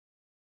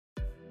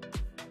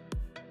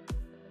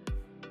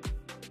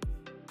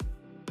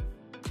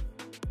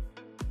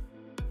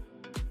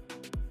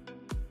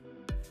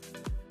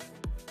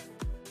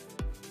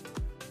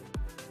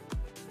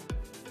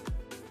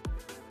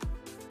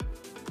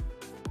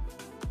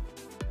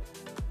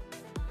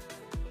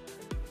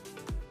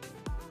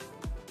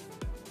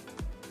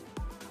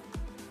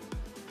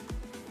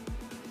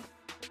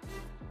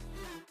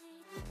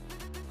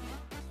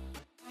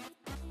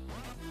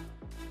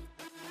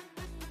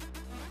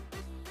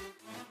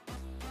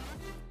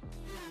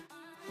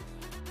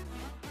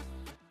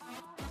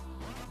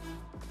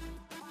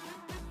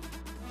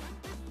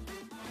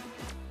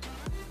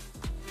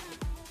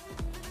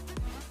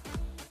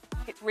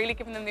really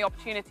giving them the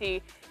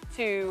opportunity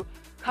to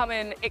come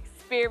and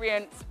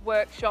experience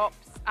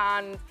workshops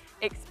and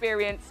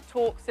experience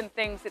talks and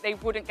things that they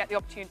wouldn't get the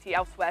opportunity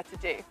elsewhere to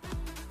do.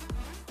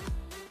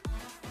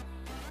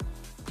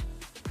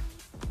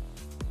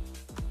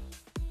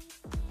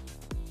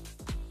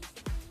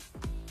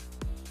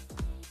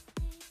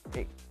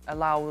 It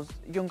allows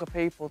younger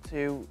people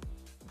to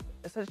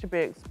essentially be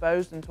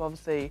exposed, and to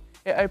obviously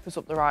it opens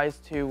up their eyes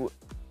to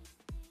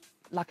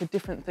like a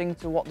different thing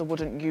to what they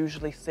wouldn't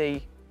usually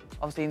see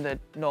obviously in the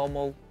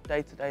normal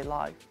day-to-day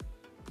life.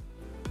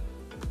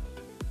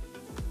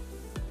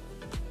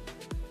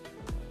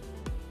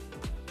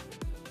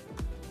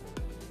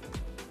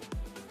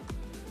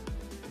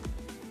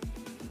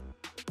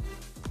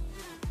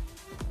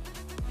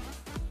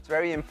 It's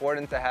very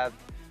important to have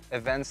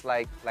events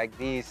like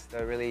these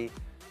that really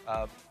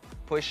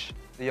push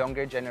the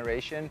younger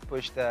generation,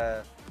 push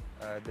the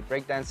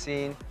breakdance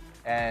scene,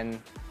 and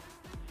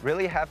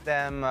really have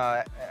them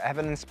have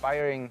an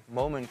inspiring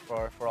moment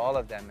for all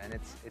of them. And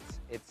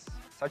it's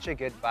such a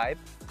good vibe.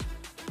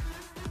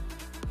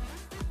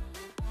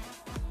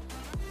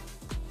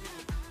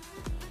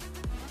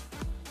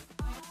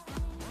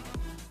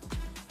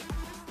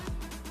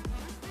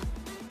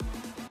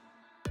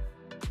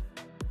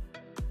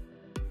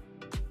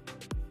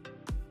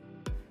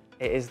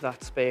 It is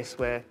that space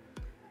where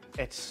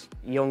it's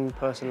young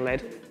person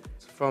led,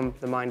 from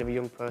the mind of a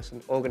young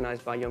person,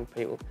 organised by young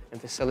people and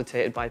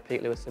facilitated by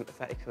people who are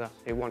sympathetic to that,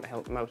 who want to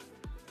help them out.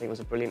 I think it was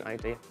a brilliant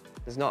idea.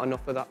 There's not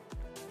enough of that.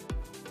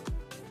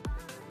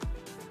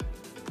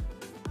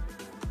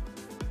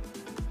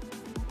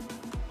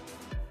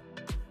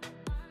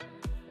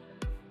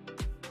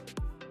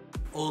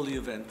 All the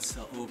events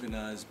are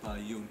organised by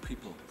young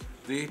people.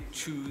 They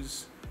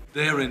choose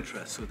their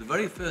interests. So the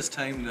very first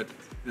time that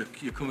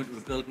you come into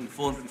a building,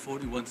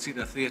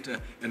 441-seater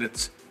theatre, and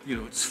it's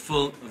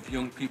full of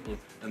young people,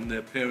 and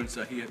their parents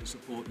are here to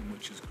support them,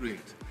 which is great.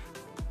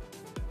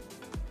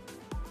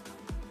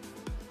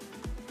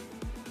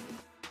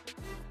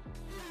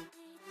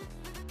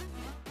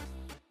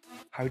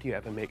 How do you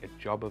ever make a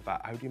job of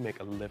that? How do you make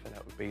a living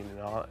out of being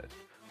an artist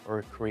or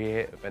a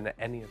creative in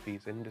any of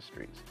these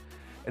industries?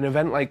 An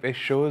event like this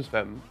shows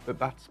them that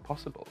that's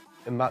possible,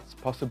 and that's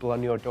possible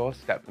on your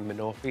doorstep in the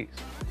North East.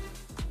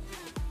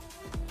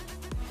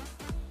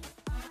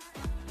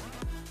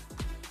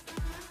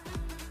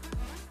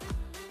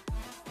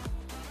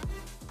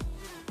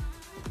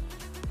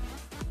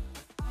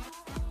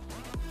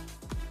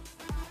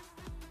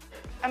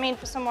 I mean,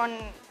 for someone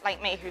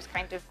like me who's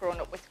kind of grown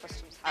up with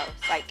Customs House,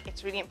 like,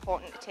 it's really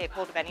important to take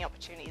hold of any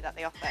opportunity that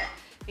they offer,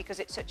 because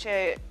it's such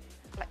a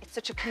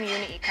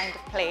community kind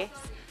of place,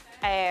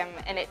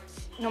 and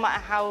it's, no matter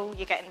how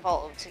you get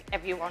involved,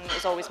 everyone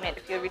is always made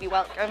to feel really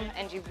welcome,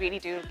 and you really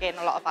do gain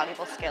a lot of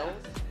valuable skills.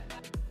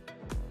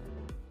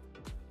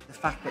 The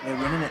fact that they're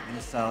running it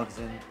themselves,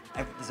 and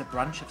there's a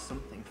branch of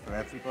something for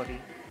everybody.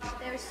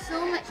 There is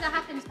so much that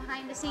happens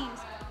behind the scenes,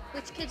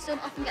 which kids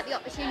don't often get the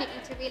opportunity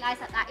to realise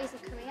that that is a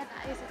career,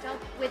 that is a job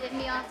within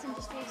the arts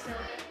industry. So.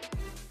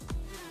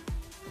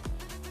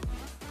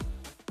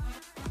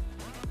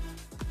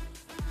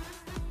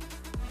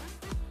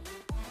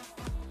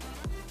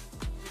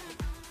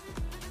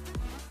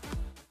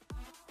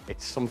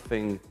 It's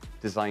something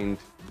designed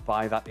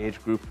by that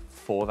age group,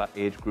 for that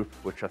age group,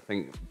 which I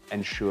think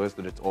ensures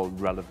that it's all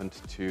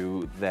relevant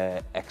to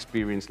their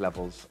experience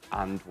levels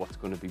and what's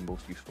going to be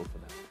most useful for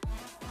them.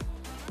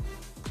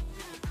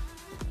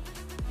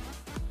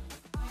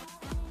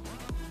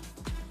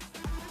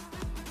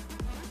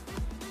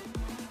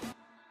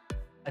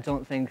 I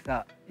don't think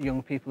that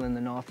young people in the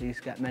North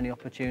East get many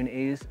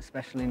opportunities,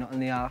 especially not in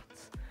the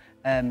arts.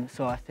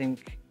 So I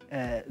think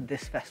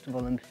this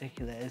festival in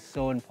particular is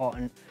so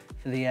important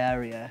for the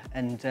area,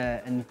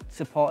 and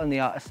supporting the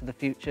artists of the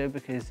future,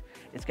 because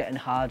it's getting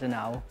harder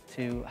now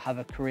to have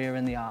a career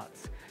in the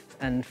arts,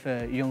 and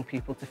for young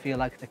people to feel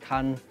like they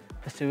can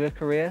pursue a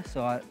career.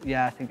 So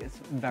yeah, I think it's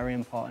very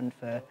important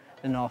for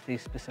the North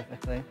East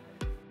specifically.